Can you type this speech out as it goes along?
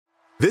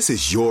This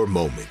is your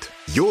moment,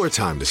 your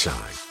time to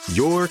shine,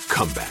 your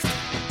comeback.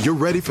 You're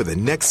ready for the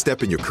next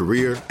step in your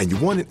career, and you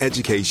want an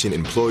education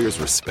employers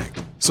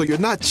respect. So you're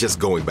not just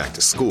going back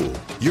to school,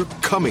 you're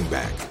coming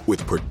back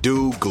with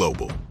Purdue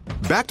Global.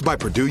 Backed by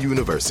Purdue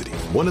University,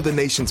 one of the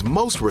nation's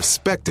most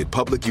respected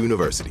public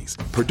universities,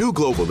 Purdue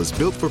Global is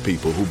built for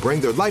people who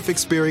bring their life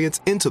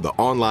experience into the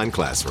online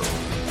classroom.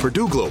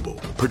 Purdue Global,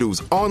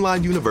 Purdue's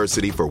online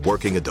university for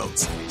working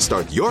adults.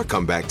 Start your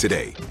comeback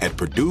today at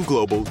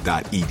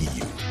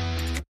purdueglobal.edu.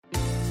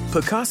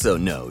 Picasso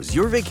knows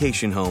your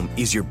vacation home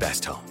is your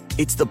best home.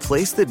 It's the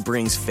place that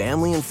brings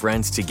family and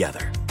friends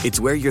together. It's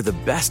where you're the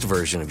best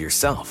version of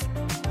yourself.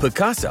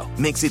 Picasso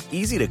makes it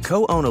easy to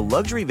co-own a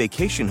luxury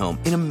vacation home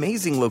in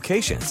amazing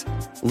locations.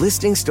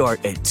 Listings start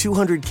at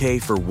 $200K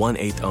for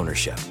 1/8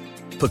 ownership.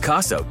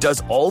 Picasso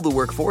does all the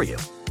work for you.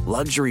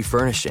 Luxury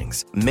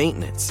furnishings,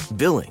 maintenance,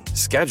 billing,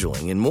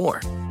 scheduling, and more.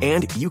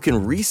 And you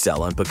can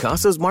resell on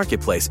Picasso's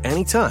marketplace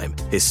anytime,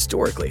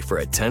 historically for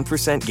a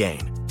 10%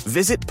 gain.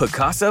 Visit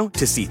Picasso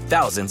to see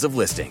thousands of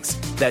listings.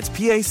 That's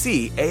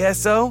PACASO.com.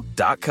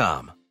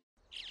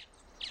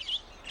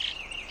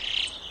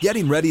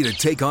 Getting ready to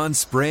take on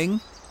spring?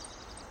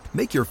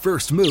 Make your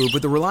first move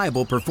with the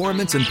reliable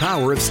performance and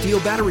power of Steel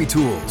battery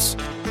tools.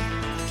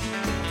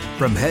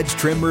 From hedge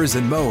trimmers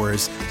and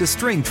mowers to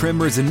string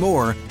trimmers and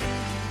more,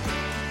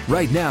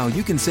 right now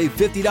you can save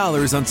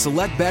 $50 on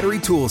select battery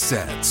tool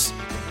sets.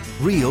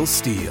 Real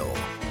Steel.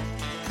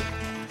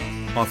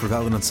 Offer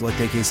valid on select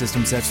AK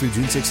system sets through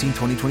June 16,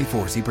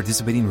 2024. See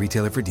participating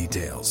retailer for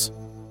details.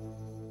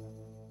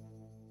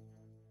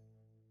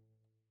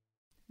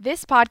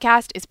 This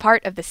podcast is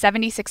part of the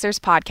 76ers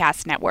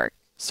Podcast Network.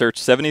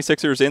 Search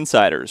 76ers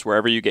Insiders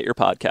wherever you get your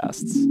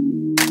podcasts.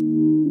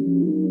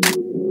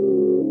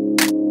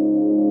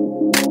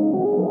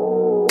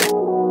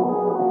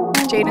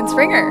 Jaden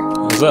Springer.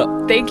 What's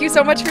up? Thank you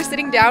so much for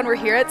sitting down. We're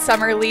here at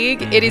Summer League.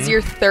 Mm-hmm. It is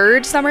your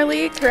third Summer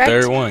League, correct?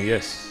 Third one,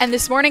 yes. And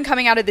this morning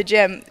coming out of the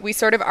gym, we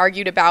sort of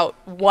argued about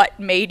what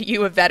made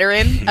you a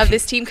veteran of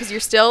this team, because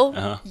you're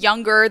still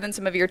younger than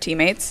some of your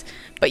teammates,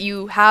 but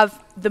you have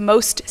the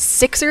most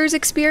Sixers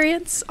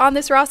experience on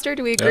this roster.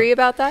 Do we agree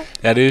about that?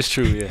 That is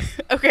true, yeah.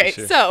 Okay,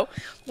 sure. So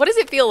what does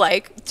it feel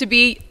like to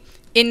be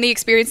in the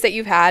experience that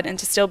you've had and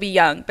to still be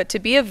young, but to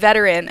be a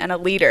veteran and a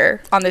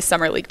leader on this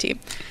Summer League team?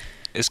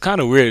 It's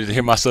kind of weird to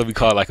hear myself be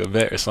called like a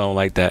vet or something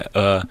like that.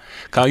 I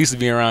used to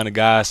be around the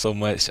guys so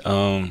much.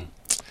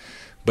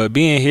 But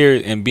being here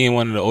and being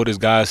one of the oldest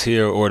guys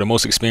here, or the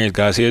most experienced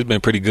guys here, has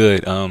been pretty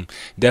good.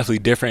 Definitely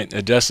different,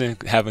 adjusting,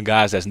 having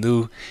guys that's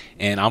new.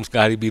 And I'm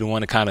got to be the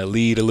one to kind of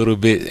lead a little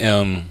bit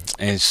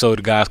and show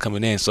the guys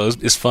coming in. So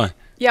it's fun.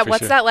 Yeah,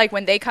 what's that like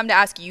when they come to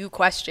ask you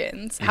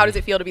questions? How does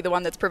it feel to be the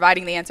one that's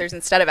providing the answers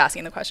instead of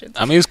asking the questions?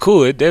 I mean, it's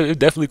cool. It's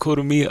definitely cool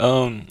to me.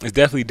 It's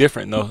definitely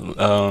different,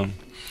 though.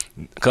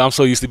 Because I'm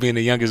so used to being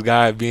the youngest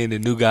guy, being the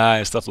new guy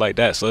and stuff like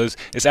that. So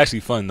it's actually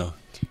fun, though.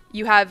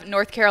 You have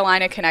North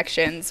Carolina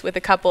connections with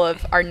a couple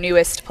of our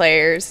newest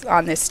players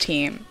on this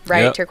team,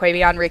 right? Yep.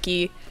 Turquavion,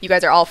 Ricky, you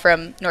guys are all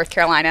from North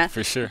Carolina.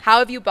 For sure. How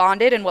have you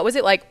bonded, and what was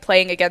it like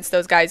playing against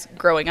those guys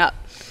growing up?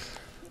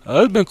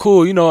 It's been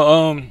cool. You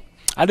know,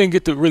 I didn't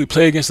get to really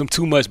play against them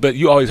too much, but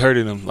you always heard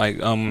of them.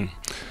 Like,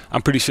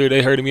 I'm pretty sure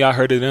they heard of me. I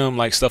heard of them,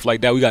 like stuff like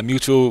that. We got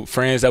mutual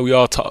friends that we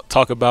all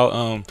talk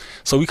about.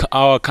 So we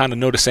all kind of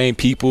know the same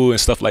people and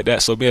stuff like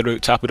that. So being able to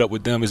chop it up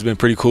with them has been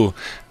pretty cool.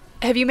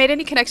 Have you made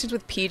any connections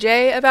with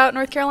PJ about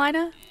North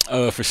Carolina?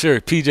 For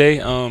sure. PJ,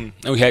 and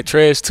we had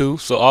Trez too.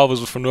 So all of us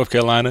was from North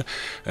Carolina.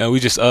 And we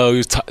just we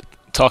was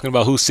talking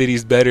about whose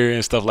city's better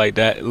and stuff like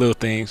that, little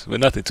things, but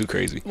nothing too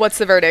crazy. What's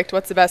the verdict?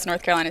 What's the best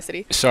North Carolina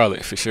city?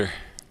 Charlotte, for sure.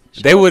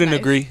 They wouldn't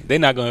agree. They're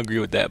not going to agree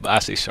with that, but I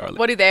say Charlotte.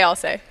 What do they all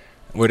say?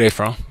 Where they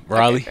from?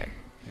 Raleigh? Okay,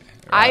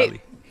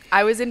 Raleigh.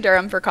 I was in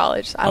Durham for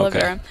college. I love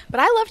Durham. But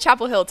I love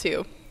Chapel Hill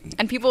too.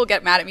 And people will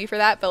get mad at me for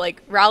that, but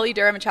like Raleigh,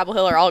 Durham, and Chapel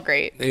Hill are all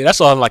great. Yeah,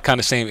 that's all like kind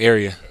of same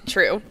area.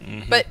 True.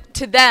 But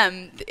to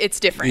them, it's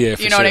different. Yeah,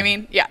 for you know sure. what I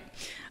mean? Yeah.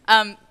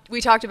 We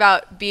talked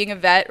about being a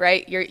vet,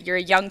 right? You're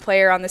a young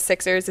player on the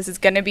Sixers. This is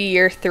going to be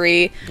year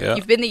 3. Yeah.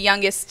 You've been the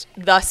youngest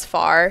thus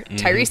far.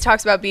 Tyrese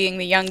talks about being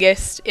the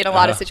youngest in a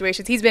lot of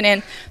situations he's been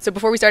in. So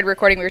before we started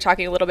recording, we were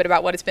talking a little bit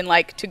about what it's been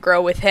like to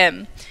grow with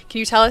him. Can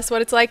you tell us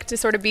what it's like to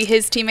sort of be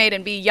his teammate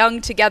and be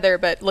young together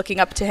but looking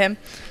up to him?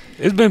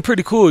 It's been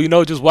pretty cool, you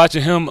know, just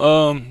watching him,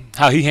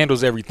 how he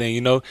handles everything,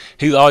 you know.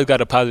 He's always got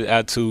a positive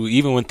attitude,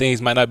 even when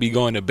things might not be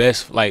going the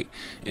best, like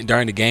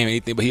during the game or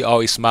anything, but he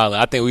always smiling.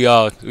 I think we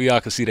all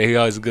can see that he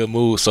always in a good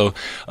mood. So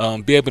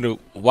be able to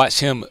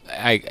watch him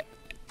like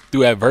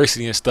through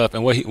adversity and stuff,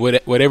 and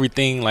what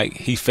everything like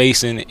he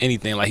facing,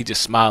 anything, like he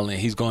just smiling,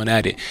 he's going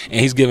at it, and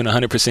he's giving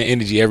 100%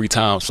 energy every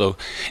time. So,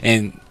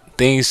 and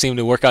things seem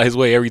to work out his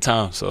way every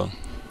time. So.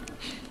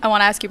 I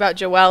want to ask you about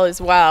Joel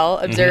as well,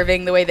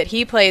 observing the way that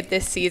he played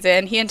this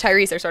season. He and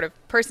Tyrese are sort of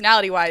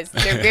personality-wise,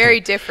 they're very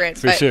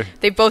different, but sure.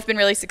 They've both been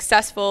really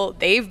successful.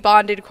 They've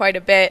bonded quite a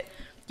bit.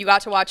 You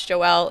got to watch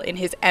Joel in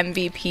his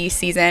MVP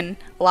season.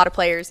 A lot of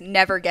players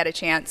never get a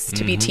chance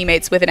to be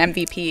teammates with an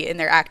MVP in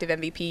their active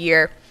MVP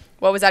year.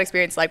 What was that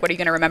experience like? What are you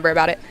going to remember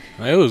about it?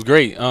 It was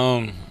great.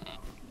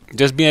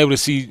 Just being able to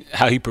see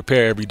how he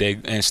prepare every day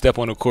and step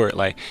on the court.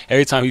 Like,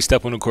 every time he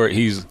step on the court,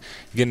 he's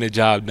getting the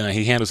job done.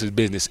 He handles his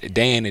business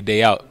day in and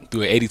day out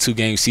through an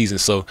 82-game season.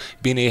 So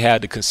being able to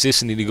have the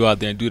consistency to go out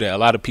there and do that, a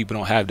lot of people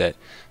don't have that.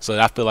 So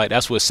I feel like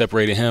that's what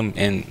separated him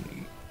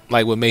and,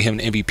 like, what made him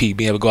the MVP,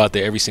 being able to go out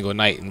there every single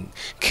night and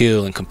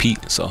kill and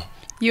compete. So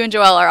you and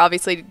Joel are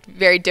obviously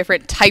very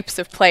different types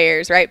of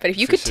players, right? But if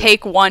you could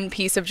take one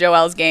piece of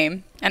Joel's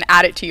game and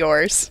add it to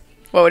yours,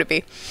 what would it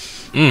be?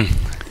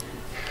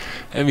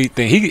 Let me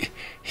think.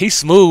 He's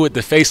smooth with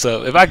the face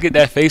up. If I get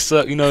that face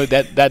up,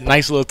 that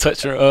nice little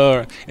touch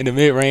in the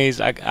mid range,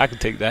 I could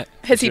take that.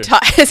 Has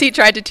he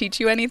tried to teach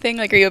you anything?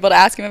 Like, are you able to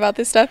ask him about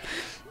this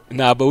stuff?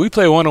 Nah, but we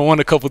play one-on-one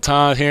a couple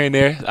times here and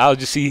there. I'll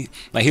just see,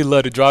 like, he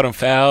love to draw them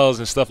fouls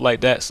and stuff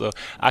like that, so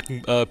I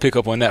can pick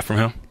up on that from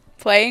him.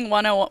 Playing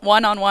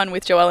one-on-one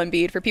with Joel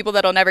Embiid, for people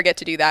that'll never get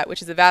to do that,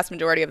 which is the vast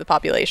majority of the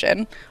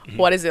population,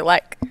 what is it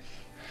like?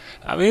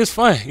 I mean, it's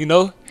fun,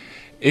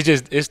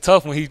 It's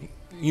tough when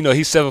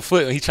he's 7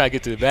 foot and he try to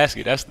get to the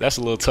basket. That's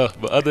a little tough.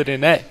 But other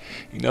than that,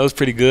 it's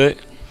pretty good.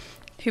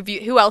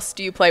 Who else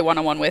do you play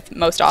one-on-one with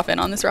most often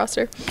on this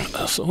roster?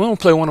 So we don't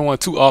play one-on-one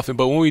too often,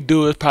 but when we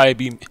do, it'd probably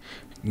be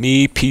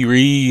me, P.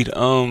 Reed.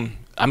 I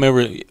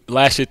remember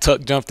last year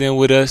Tuck jumped in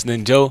with us, and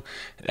then Joe.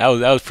 That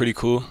was pretty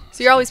cool.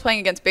 So you're always playing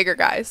against bigger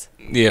guys?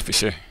 Yeah, for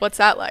sure. What's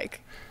that like?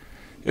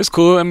 It's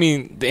cool. I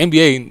mean, the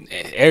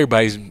NBA,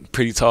 everybody's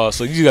pretty tall,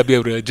 so you just got to be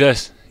able to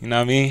adjust. You know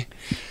what I mean?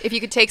 If you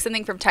could take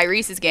something from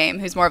Tyrese's game,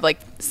 who's more of like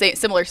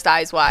similar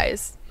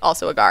size-wise,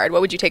 also a guard, what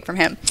would you take from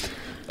him?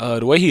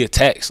 The way he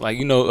attacks,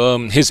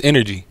 his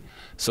energy.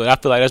 So I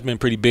feel like that's been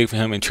pretty big for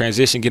him in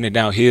transition, getting it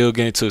downhill,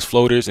 getting to his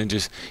floaters, and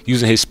just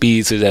using his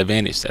speed to his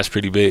advantage. That's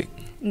pretty big.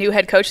 New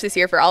head coach this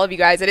year for all of you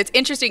guys. And it's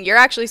interesting, you're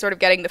actually sort of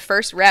getting the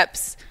first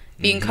reps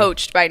being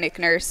coached by Nick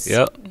Nurse.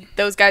 Yep.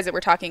 Those guys that we're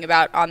talking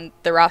about on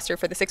the roster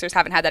for the Sixers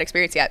haven't had that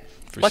experience yet.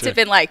 What's it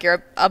been like?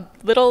 You're a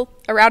little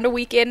around a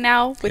week in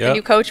now with the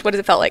new coach. What has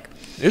it felt like?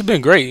 It's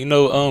been great.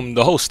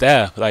 The whole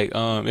staff,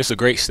 it's a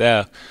great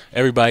staff.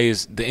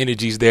 The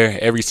energy's there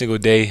every single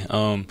day.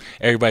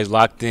 Everybody's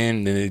locked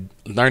in and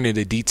learning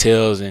the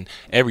details and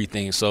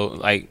everything. So,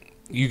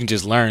 you can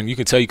just learn. You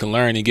can tell you can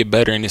learn and get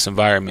better in this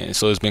environment.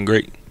 So it's been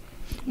great.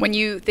 When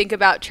you think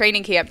about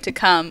training camp to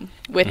come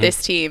with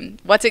this team,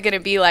 what's it going to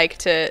be like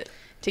to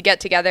get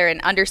together and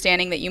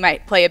understanding that you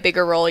might play a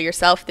bigger role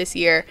yourself this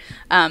year?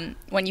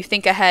 When you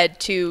think ahead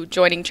to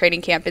joining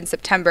training camp in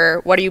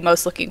September, what are you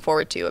most looking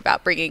forward to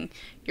about bringing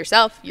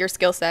yourself, your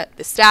skill set,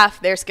 the staff,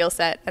 their skill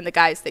set, and the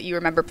guys that you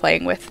remember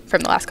playing with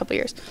from the last couple of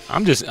years?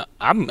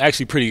 I'm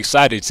actually pretty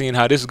excited seeing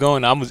how this is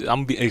going.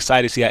 I'm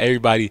excited to see how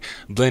everybody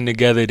blend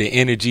together, the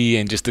energy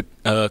and just the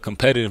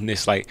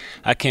competitiveness.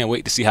 I can't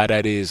wait to see how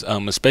that is,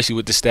 especially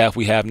with the staff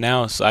we have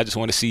now. So I just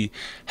want to see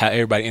how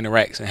everybody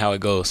interacts and how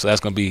it goes. So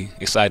that's going to be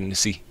exciting to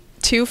see.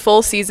 2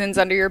 full seasons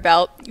under your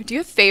belt. Do you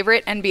have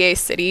favorite NBA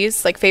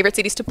cities, favorite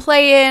cities to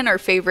play in or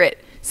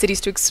favorite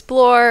cities to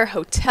explore,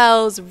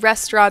 hotels,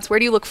 restaurants? Where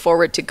do you look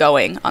forward to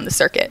going on the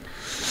circuit?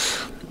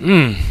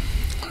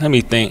 Let me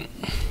think.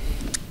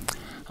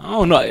 I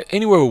don't know.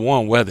 Anywhere with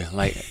warm weather.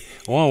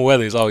 Warm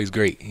weather is always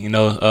great.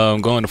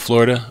 Going to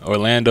Florida,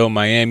 Orlando,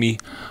 Miami.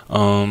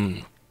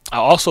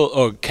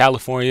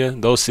 California,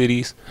 those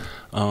cities.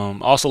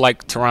 Also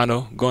like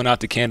Toronto, going out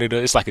to Canada.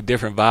 It's like a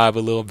different vibe a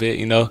little bit,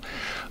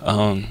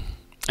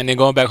 and then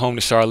going back home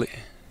to Charlotte.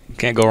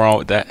 Can't go wrong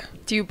with that.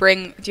 Do you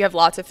have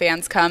lots of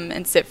fans come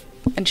and sit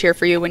and cheer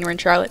for you when you're in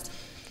Charlotte?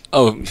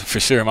 Oh, for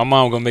sure. My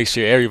mom gonna make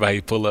sure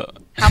everybody pull up.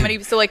 How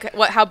many? So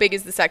how big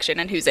is the section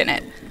and who's in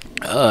it?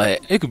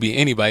 It could be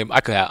anybody.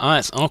 I could have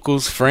aunts,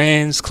 uncles,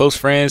 friends, close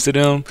friends to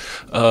them,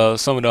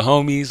 some of the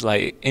homies.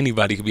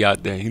 Anybody could be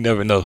out there. You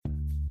never know.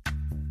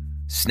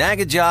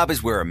 Snag a Job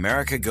is where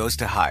America goes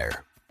to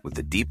hire, with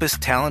the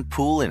deepest talent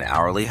pool in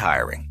hourly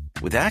hiring.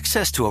 With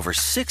access to over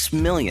 6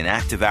 million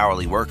active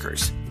hourly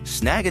workers,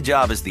 Snag a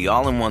Job is the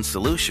all-in-one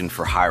solution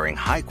for hiring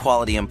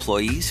high-quality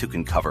employees who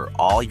can cover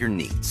all your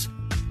needs.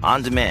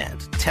 On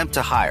demand, temp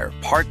to hire,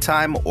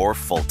 part-time or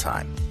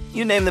full-time.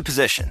 You name the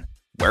position.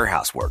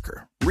 Warehouse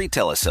worker,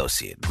 retail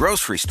associate,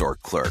 grocery store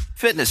clerk,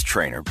 fitness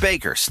trainer,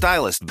 baker,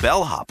 stylist,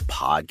 bellhop,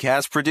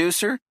 podcast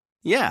producer.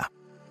 Yeah,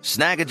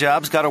 Snag a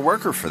Job's got a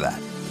worker for that.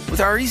 With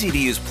our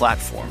easy-to-use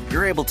platform,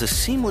 you're able to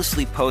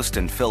seamlessly post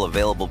and fill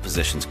available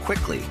positions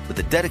quickly with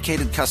a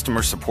dedicated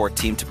customer support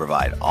team to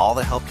provide all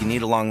the help you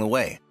need along the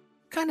way.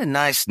 Kind of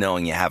nice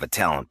knowing you have a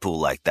talent pool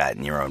like that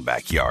in your own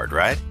backyard,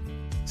 right?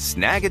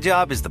 Snag a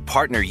Job is the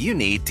partner you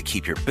need to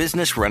keep your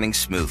business running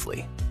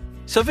smoothly.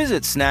 So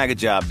visit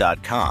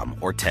snagajob.com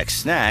or text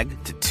snag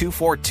to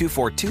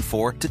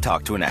 242424 to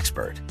talk to an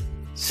expert.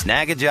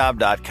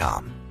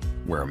 Snagajob.com,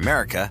 where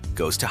America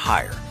goes to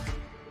hire.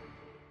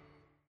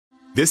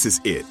 This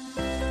is it.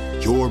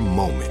 Your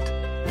moment.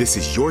 This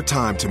is your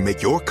time to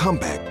make your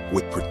comeback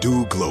with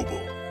Purdue Global.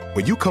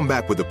 When you come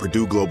back with a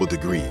Purdue Global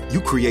degree,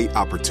 you create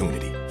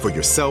opportunity for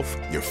yourself,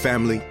 your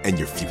family, and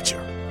your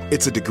future.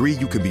 It's a degree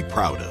you can be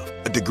proud of,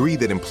 a degree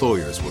that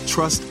employers will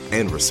trust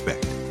and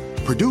respect.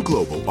 Purdue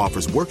Global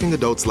offers working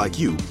adults like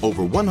you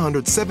over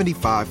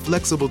 175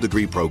 flexible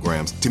degree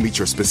programs to meet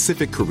your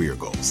specific career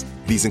goals.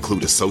 These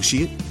include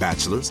associate,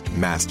 bachelor's,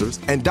 master's,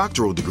 and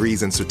doctoral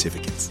degrees and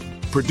certificates.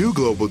 Purdue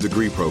Global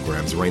degree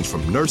programs range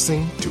from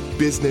nursing to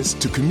business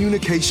to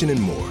communication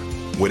and more.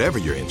 Whatever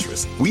your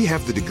interest, we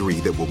have the degree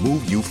that will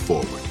move you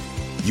forward.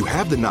 You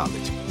have the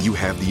knowledge, you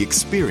have the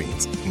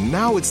experience.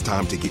 Now it's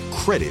time to get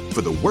credit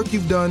for the work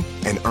you've done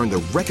and earn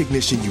the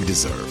recognition you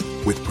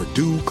deserve with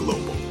Purdue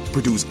Global,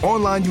 Purdue's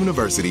online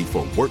university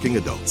for working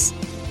adults.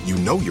 You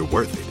know you're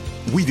worth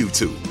it. We do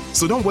too.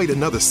 So don't wait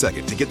another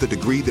second to get the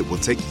degree that will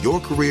take your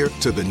career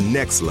to the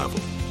next level.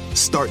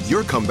 Start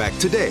your comeback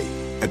today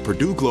at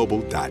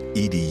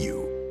purdueglobal.edu.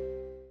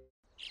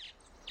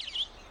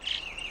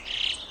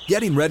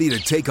 Getting ready to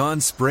take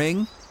on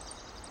spring?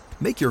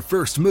 Make your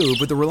first move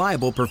with the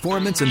reliable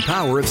performance and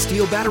power of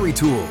Steel battery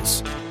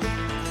tools.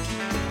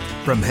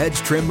 From hedge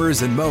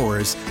trimmers and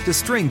mowers to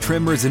string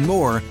trimmers and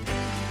more,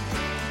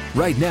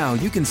 right now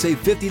you can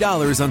save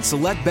 $50 on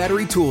select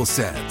battery tool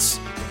sets.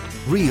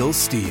 Real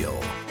Steel.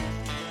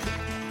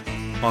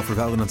 Offer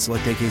valid on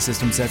select AK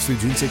system sets through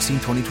June 16,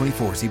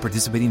 2024. See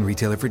participating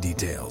retailer for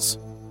details.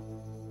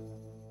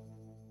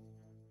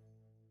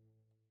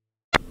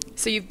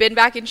 So you've been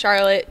back in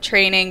Charlotte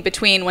training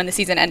between when the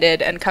season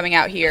ended and coming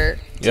out here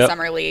to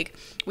Summer League.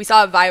 We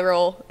saw a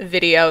viral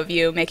video of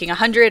you making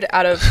 100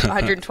 out of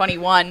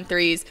 121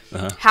 threes.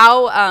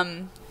 How,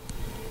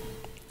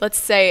 let's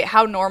say,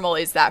 how normal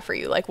is that for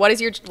you? Like, what does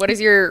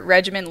your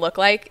regimen look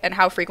like, and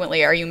how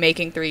frequently are you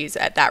making threes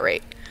at that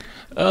rate?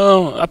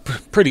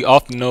 Pretty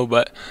often, though,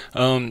 but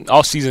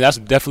all season that's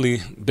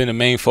definitely been the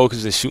main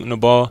focus is shooting the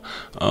ball.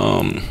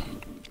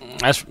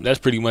 That's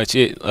pretty much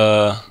it.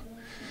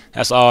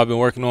 That's all I've been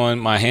working on,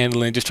 my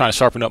handling, just trying to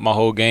sharpen up my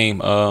whole game.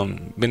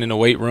 Been in the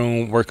weight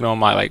room, working on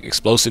my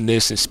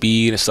explosiveness and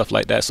speed and stuff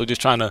like that. So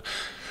just trying to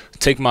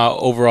take my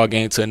overall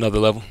game to another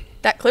level.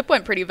 That clip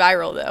went pretty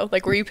viral, though.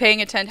 Like, were you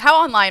paying attention?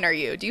 How online are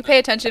you? Do you pay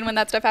attention when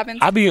that stuff happens?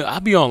 I be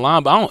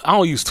online, but I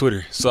don't use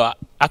Twitter. So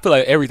I feel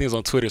like everything's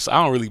on Twitter, so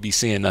I don't really be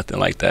seeing nothing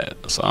like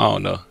that. So I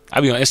don't know.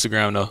 I be on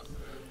Instagram, though.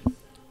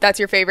 That's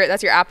your favorite?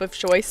 That's your app of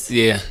choice?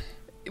 Yeah.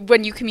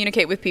 When you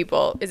communicate with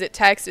people, is it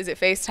text? Is it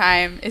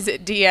FaceTime? Is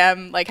it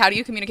DM? Like, how do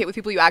you communicate with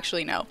people you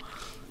actually know?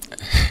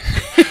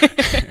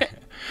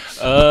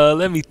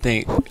 Let me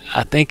think.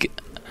 I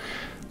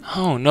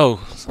don't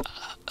know.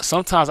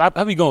 Sometimes I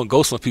be going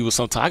ghost on people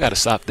sometimes. I got to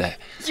stop that.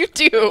 You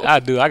do?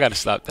 I do. I got to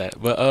stop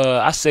that. But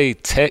I say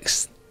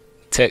text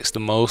the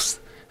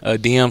most.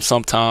 DM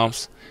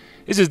sometimes.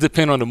 It just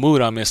depends on the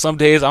mood I'm in. Some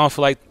days I don't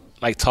feel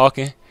like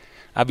talking.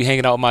 I be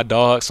hanging out with my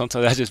dogs.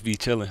 Sometimes I just be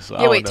chilling. So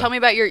yeah, wait, tell me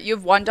about you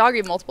have one dog or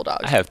you have multiple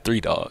dogs? I have 3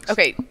 dogs.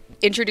 Okay,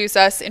 introduce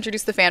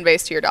the fan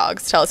base to your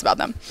dogs. Tell us about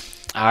them.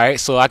 All right,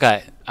 so I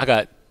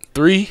got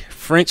 3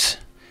 French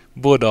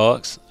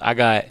bulldogs. I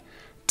got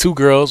 2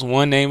 girls.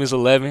 One name is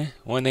 11.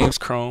 One name is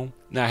Chrome.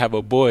 Now I have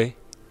a boy,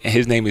 and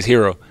his name is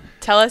Hero.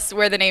 Tell us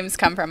where the names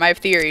come from. I have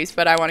theories,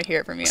 but I want to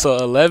hear it from you. So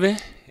 11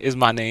 is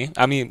my name.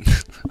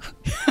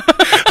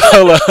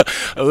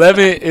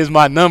 11 is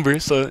my number,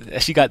 so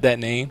she got that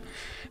name.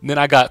 Then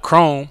I got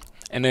Chrome,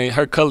 and then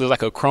her color is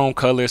like a chrome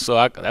color, so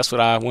that's what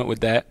I went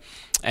with that.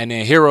 And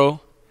then Hero,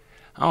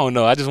 I don't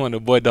know. I just wanted a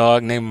boy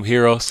dog, name him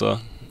Hero, so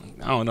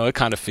I don't know. It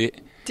kind of fit.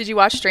 Did you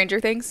watch Stranger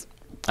Things?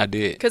 I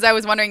did. Because I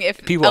was wondering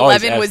if people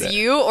 11 was that.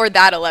 You or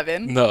that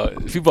 11. No,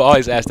 people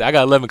always ask that. I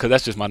got 11 because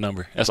that's just my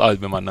number. That's always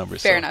been my number.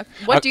 Fair enough.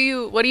 What do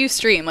you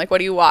stream? Like, what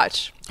do you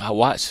watch? I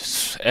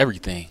watch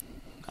everything.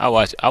 I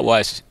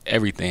watch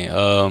everything.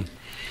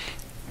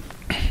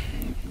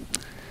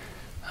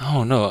 I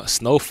don't know.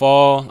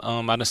 Snowfall.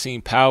 I done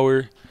seen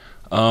Power.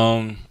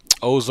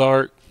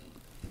 Ozark.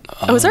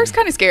 Ozark's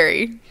kind of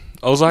scary.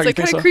 Ozark, it's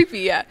kind of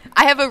creepy. Yeah,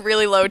 I have a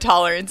really low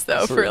tolerance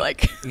though for Nah,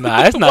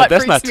 that's not.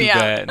 That's not too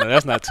bad. No,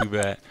 that's not too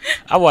bad.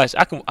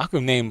 I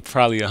can name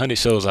probably 100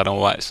 shows I don't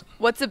watch.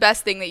 What's the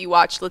best thing that you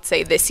watched? Let's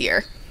say this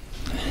year.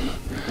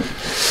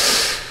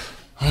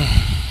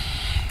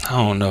 I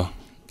don't know.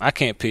 I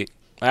can't pick.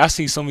 I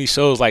see so many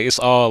shows it's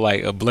all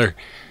a blur.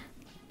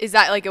 Is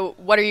that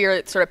what are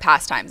your sort of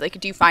pastimes?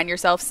 Do you find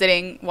yourself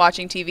sitting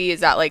watching TV?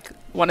 Is that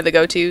one of the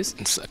go-tos?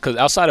 Because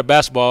outside of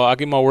basketball, I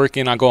get my work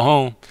in, I go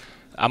home,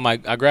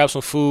 I grab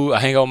some food, I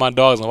hang out with my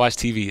dogs and watch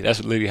TV.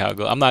 That's literally how it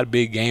goes. I'm not a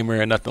big gamer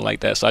or nothing like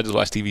that, so I just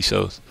watch TV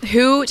shows.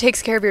 Who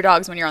takes care of your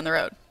dogs when you're on the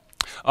road?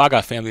 Oh, I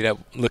got family that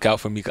look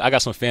out for me. I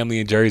got some family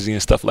in Jersey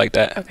and stuff like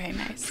that. Okay,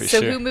 nice.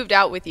 So who moved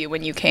out with you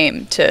when you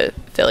came to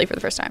Philly for the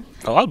first time?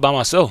 Oh, I was by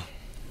myself.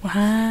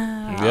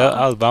 Wow. Yeah,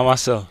 I was by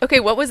myself. Okay,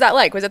 what was that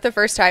like? Was it the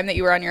first time that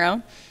you were on your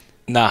own?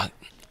 Nah,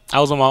 I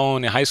was on my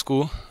own in high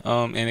school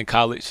and in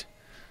college.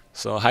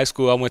 So high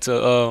school, I went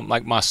to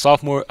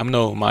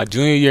my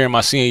junior year and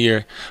my senior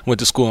year, went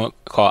to school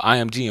called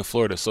IMG in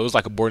Florida. So it was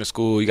like a boarding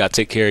school. You got to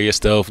take care of your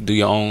stuff, do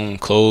your own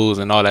clothes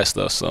and all that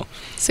stuff. So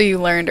you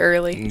learned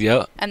early.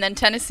 Yep. And then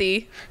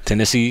Tennessee.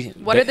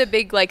 What are the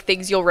big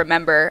things you'll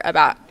remember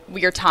about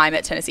your time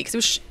at Tennessee? Because it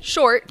was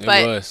short,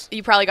 but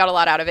you probably got a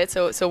lot out of it.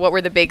 So what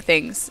were the big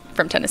things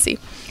from Tennessee?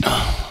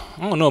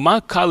 I don't know. My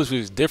college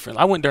was different.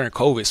 I went during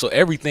COVID, so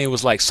everything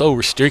was like so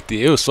restricted.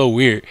 It was so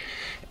weird.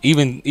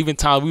 Even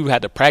times we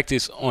had to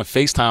practice on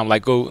FaceTime,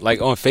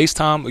 on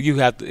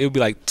FaceTime, it would be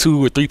like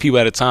 2 or 3 people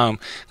at a time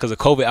because a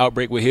COVID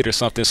outbreak would hit or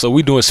something. So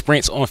we doing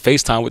sprints on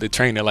FaceTime with the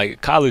trainer.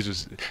 Like college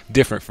was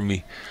different for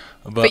me.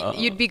 But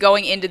you'd be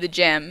going into the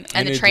gym,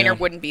 and the trainer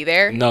wouldn't be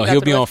there? No,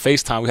 he'll be on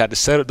FaceTime. We had to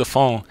set up the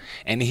phone,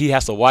 and he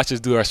has to watch us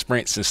do our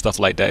sprints and stuff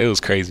like that. It was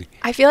crazy.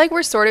 I feel like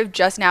we're sort of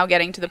just now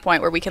getting to the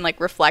point where we can, like,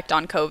 reflect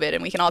on COVID,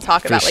 and we can all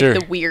talk about, like,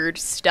 the weird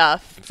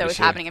stuff that was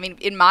happening. I mean,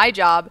 in my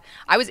job,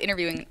 I was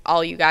interviewing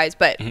all you guys,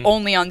 but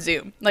only on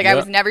Zoom. Like, I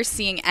was never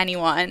seeing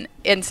anyone.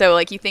 And so,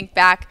 like, you think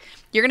back,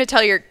 you're going to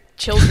tell your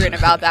children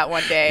about that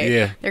one day.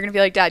 Yeah. They're going to be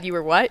like, Dad, you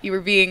were what? You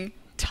were being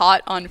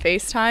taught on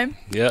FaceTime?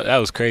 Yeah, that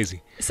was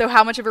crazy. So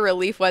how much of a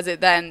relief was it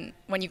then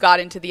when you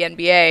got into the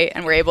NBA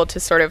and were able to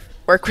sort of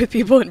work with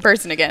people in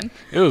person again?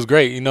 It was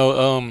great.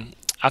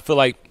 I feel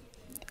like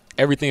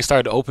everything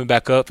started to open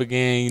back up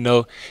again.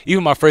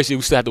 Even my first year,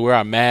 we still had to wear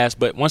our masks.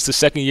 But once the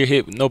second year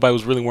hit, nobody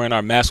was really wearing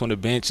our masks on the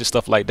bench and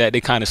stuff like that.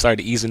 They kind of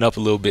started easing up a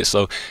little bit.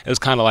 So it was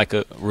kind of like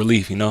a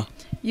relief,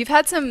 You've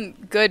had some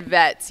good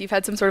vets. You've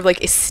had some sort of,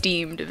 like,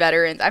 esteemed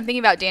veterans. I'm thinking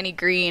about Danny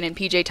Green and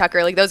PJ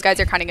Tucker. Like, those guys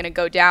are kind of going to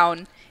go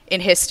down in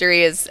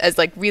history as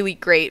like really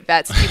great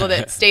vets, people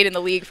that stayed in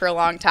the league for a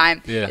long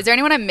time. Yeah. Is there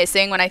anyone I'm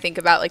missing when I think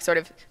about, like, sort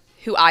of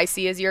who I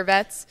see as your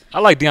vets? I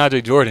like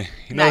DeAndre Jordan.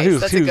 Nice. He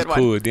was That's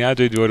cool.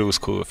 DeAndre Jordan was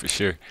cool for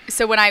sure.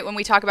 So when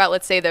we talk about,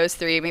 let's say, those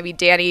three, maybe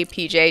Danny,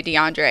 PJ,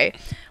 DeAndre,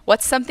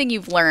 what's something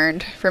you've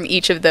learned from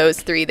each of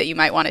those three that you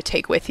might want to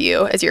take with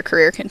you as your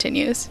career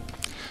continues?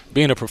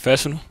 Being a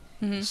professional.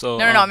 Mm-hmm. So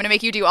No, I'm going to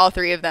make you do all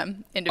three of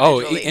them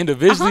individually. Oh,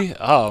 individually?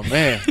 Uh-huh. Oh,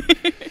 man.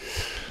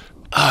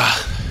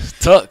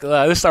 Tuck.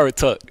 Let's start with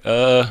Tuck.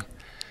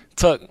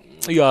 Tuck,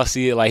 you all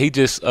see it. Like, he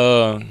just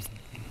how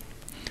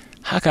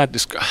can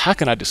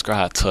I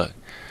describe Tuck?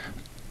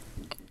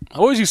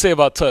 What would you say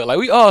about Tuck? Like,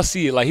 we all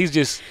see it. Like,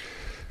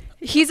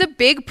 he's a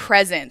big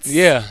presence.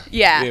 Yeah,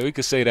 yeah. We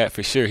could say that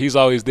for sure. He's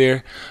always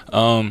there.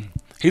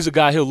 He's a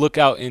guy, he'll look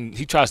out and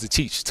he tries to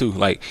teach too.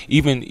 Like,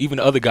 even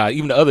the other guy,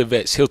 even the other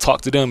vets, he'll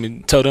talk to them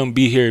and tell them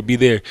be here, be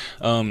there,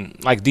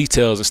 like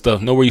details and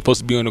stuff. Know where you're supposed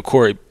to be on the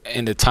court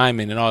and the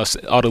timing and all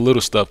the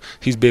little stuff.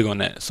 He's big on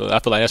that. So I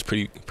feel like that's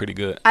pretty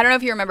good. I don't know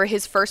if you remember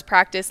his first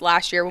practice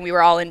last year when we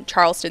were all in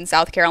Charleston,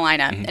 South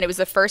Carolina, and it was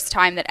the first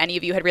time that any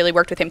of you had really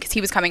worked with him because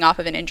he was coming off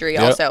of an injury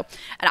also.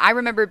 And I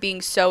remember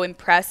being so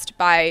impressed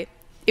by –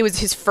 it was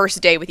his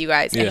first day with you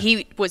guys, and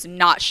he was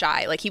not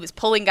shy. Like, he was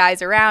pulling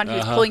guys around. He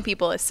was pulling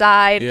people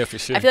aside. Yeah, for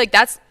sure. I feel like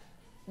that's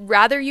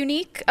rather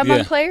unique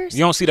among players.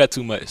 You don't see that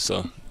too much,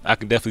 so I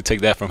can definitely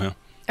take that from him.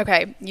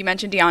 Okay, you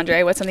mentioned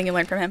DeAndre. What's something you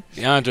learned from him?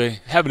 DeAndre,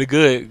 having a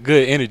good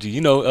energy.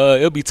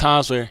 It'll be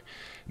times where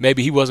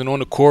maybe he wasn't on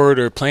the court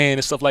or playing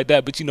and stuff like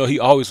that, but, he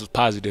always was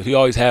positive. He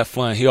always had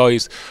fun. He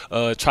always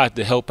tried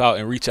to help out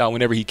and reach out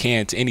whenever he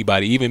can to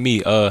anybody, even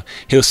me.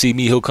 He'll see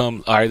me. He'll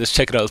come, all right, let's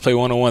check it out. Let's play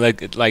one-on-one,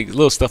 like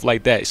little stuff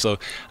like that. So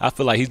I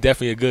feel like he's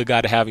definitely a good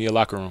guy to have in your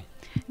locker room.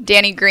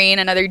 Danny Green,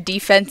 another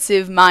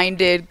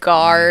defensive-minded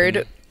guard.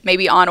 Mm-hmm.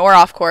 Maybe on or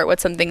off court,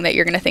 what's something that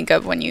you're going to think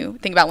of when you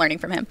think about learning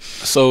from him?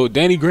 So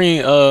Danny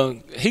Green,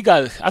 I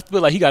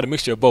feel like he got a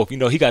mixture of both. He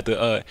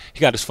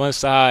got his fun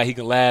side. He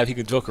can laugh, he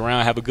can joke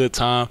around, have a good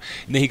time.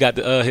 And then he got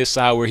his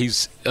side where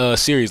he's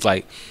serious,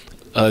 like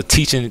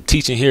teaching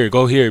here,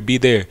 go here, be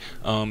there,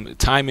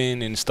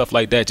 timing and stuff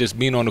like that. Just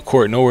being on the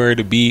court, know where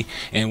to be,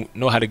 and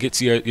know how to get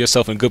to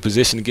yourself in good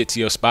position to get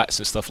to your spots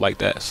and stuff like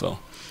that. So.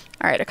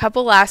 All right, a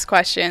couple last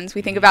questions.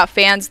 We think about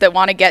fans that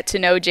want to get to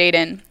know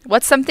Jaden.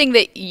 What's something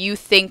that you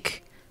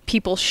think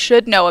people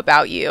should know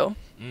about you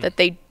that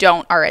they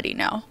don't already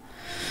know?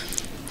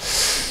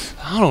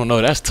 I don't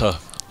know. That's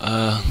tough.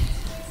 I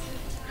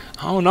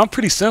don't know. I'm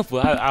pretty simple.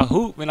 I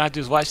hoop and I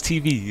just watch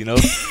TV,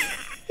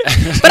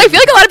 But I feel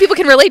like a lot of people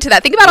can relate to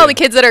that. Think about all the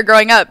kids that are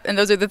growing up, and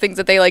those are the things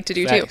that they like to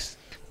do too.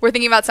 We're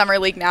thinking about Summer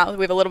League now.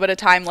 We have a little bit of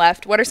time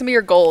left. What are some of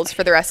your goals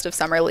for the rest of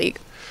Summer League?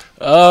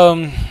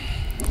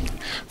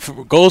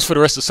 Goals for the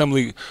rest of Summer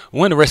League,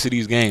 win the rest of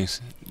these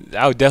games.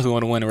 I would definitely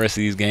want to win the rest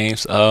of these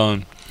games.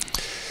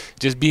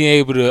 Just being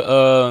able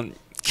to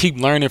keep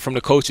learning from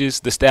the coaches,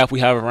 the staff we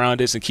have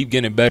around us, and keep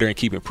getting better and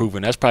keep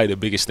improving. That's probably the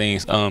biggest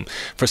things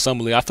for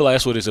Summer League. I feel like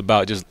that's what it's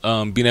about, just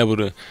being able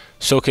to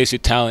showcase your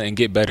talent and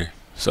get better.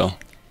 So.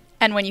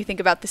 And when you think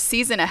about the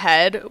season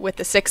ahead with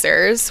the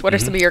Sixers, what are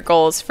some of your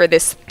goals for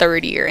this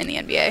third year in the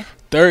NBA?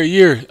 Third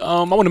year,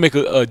 I want to make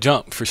a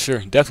jump for sure.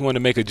 Definitely want to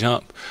make a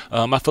jump.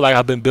 I feel like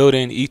I've been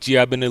building each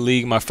year I've been in the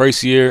league. My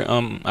first year,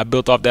 I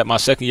built off that. My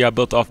second year, I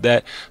built off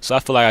that. So I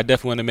feel like I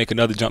definitely want to make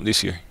another jump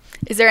this year.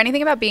 Is there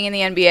anything about being in the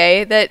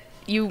NBA that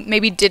you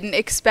maybe didn't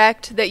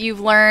expect that you've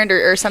learned,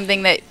 or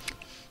something that,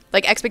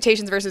 like,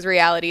 expectations versus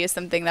reality is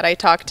something that I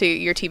talk to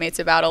your teammates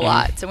about a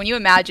lot. So when you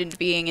imagined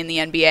being in the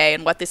NBA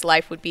and what this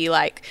life would be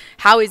like,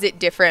 how is it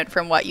different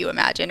from what you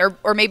imagined,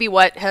 or maybe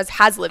what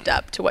has lived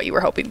up to what you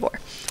were hoping for?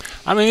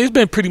 I mean, it's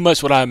been pretty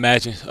much what I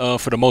imagined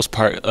for the most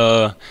part.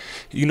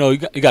 You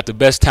got the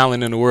best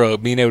talent in the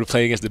world, being able to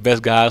play against the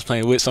best guys,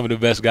 playing with some of the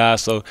best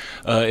guys. So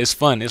it's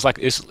fun. It's like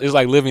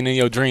living in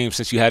your dream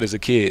since you had as a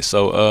kid.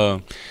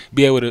 So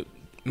be able to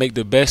make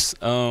the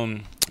best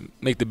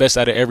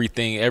out of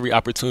everything, every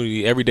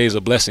opportunity. Every day is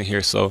a blessing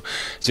here. So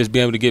just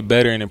being able to get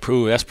better and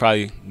improve, that's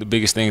probably the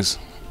biggest things.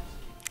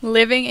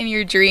 Living in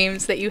your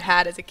dreams that you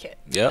had as a kid.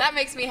 Yep. That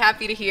makes me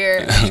happy to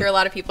hear. I'm sure a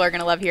lot of people are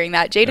going to love hearing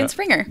that. Jaden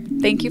Springer,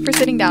 thank you for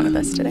sitting down with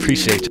us today.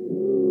 Appreciate you.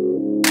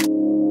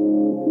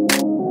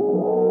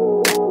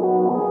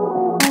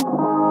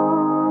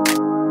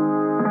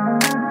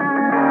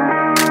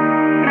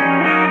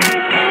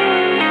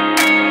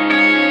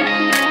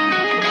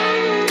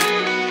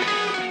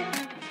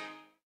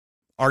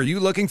 Are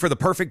you looking for the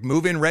perfect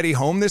move-in ready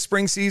home this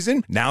spring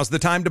season? Now's the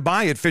time to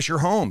buy at Fisher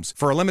Homes.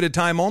 For a limited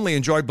time only,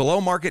 enjoy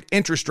below-market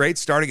interest rates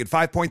starting at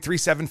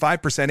 5.375%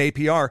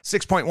 APR,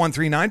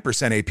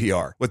 6.139%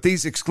 APR. With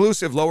these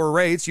exclusive lower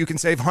rates, you can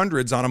save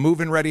hundreds on a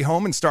move-in ready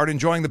home and start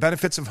enjoying the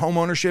benefits of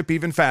homeownership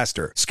even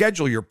faster.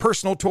 Schedule your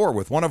personal tour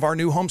with one of our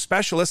new home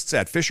specialists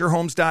at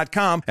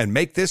FisherHomes.com and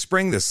make this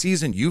spring the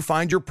season you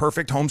find your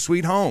perfect home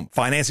sweet home.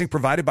 Financing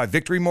provided by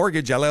Victory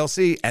Mortgage,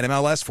 LLC,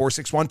 NMLS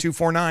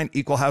 461249,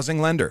 Equal Housing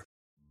Lender.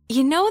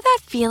 You know that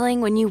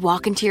feeling when you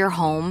walk into your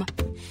home,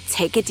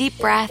 take a deep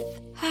breath,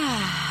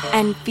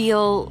 and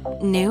feel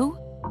new?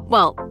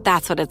 Well,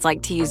 that's what it's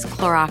like to use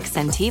Clorox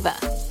Scentiva.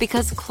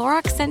 Because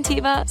Clorox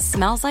Scentiva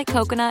smells like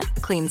coconut,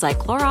 cleans like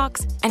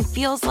Clorox, and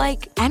feels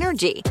like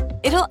energy.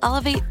 It'll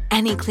elevate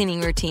any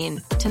cleaning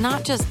routine to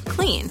not just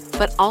clean,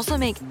 but also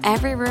make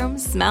every room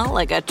smell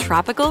like a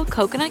tropical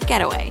coconut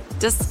getaway.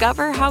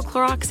 Discover how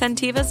Clorox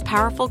Scentiva's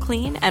powerful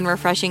clean and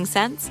refreshing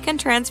scents can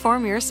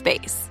transform your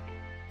space.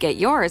 Get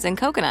yours in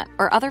coconut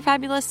or other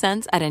fabulous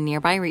scents at a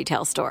nearby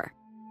retail store.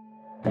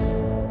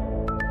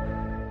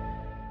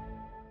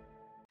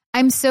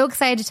 I'm so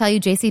excited to tell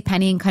you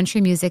JCPenney and country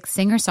music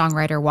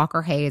singer-songwriter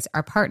Walker Hayes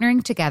are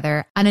partnering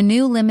together on a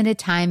new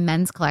limited-time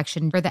men's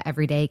collection for the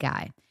everyday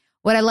guy.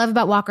 What I love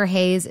about Walker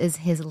Hayes is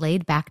his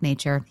laid-back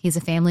nature. He's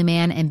a family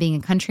man, and being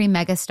a country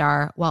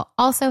megastar while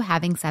also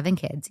having 7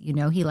 kids, you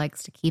know he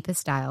likes to keep his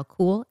style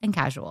cool and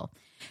casual.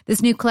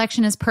 This new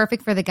collection is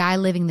perfect for the guy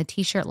living the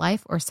t-shirt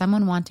life or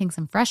someone wanting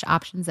some fresh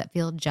options that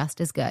feel just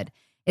as good.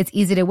 It's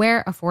easy to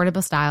wear,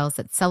 affordable styles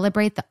that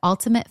celebrate the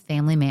ultimate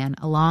family man,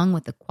 along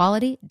with the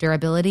quality,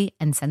 durability,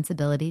 and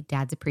sensibility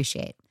dads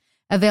appreciate.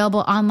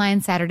 Available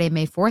online Saturday,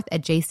 May 4th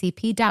at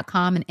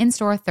jcp.com and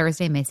in-store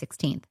Thursday, May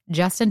 16th,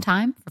 just in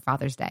time for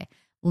Father's Day.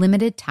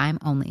 Limited time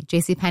only.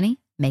 JCPenney,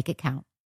 make it count.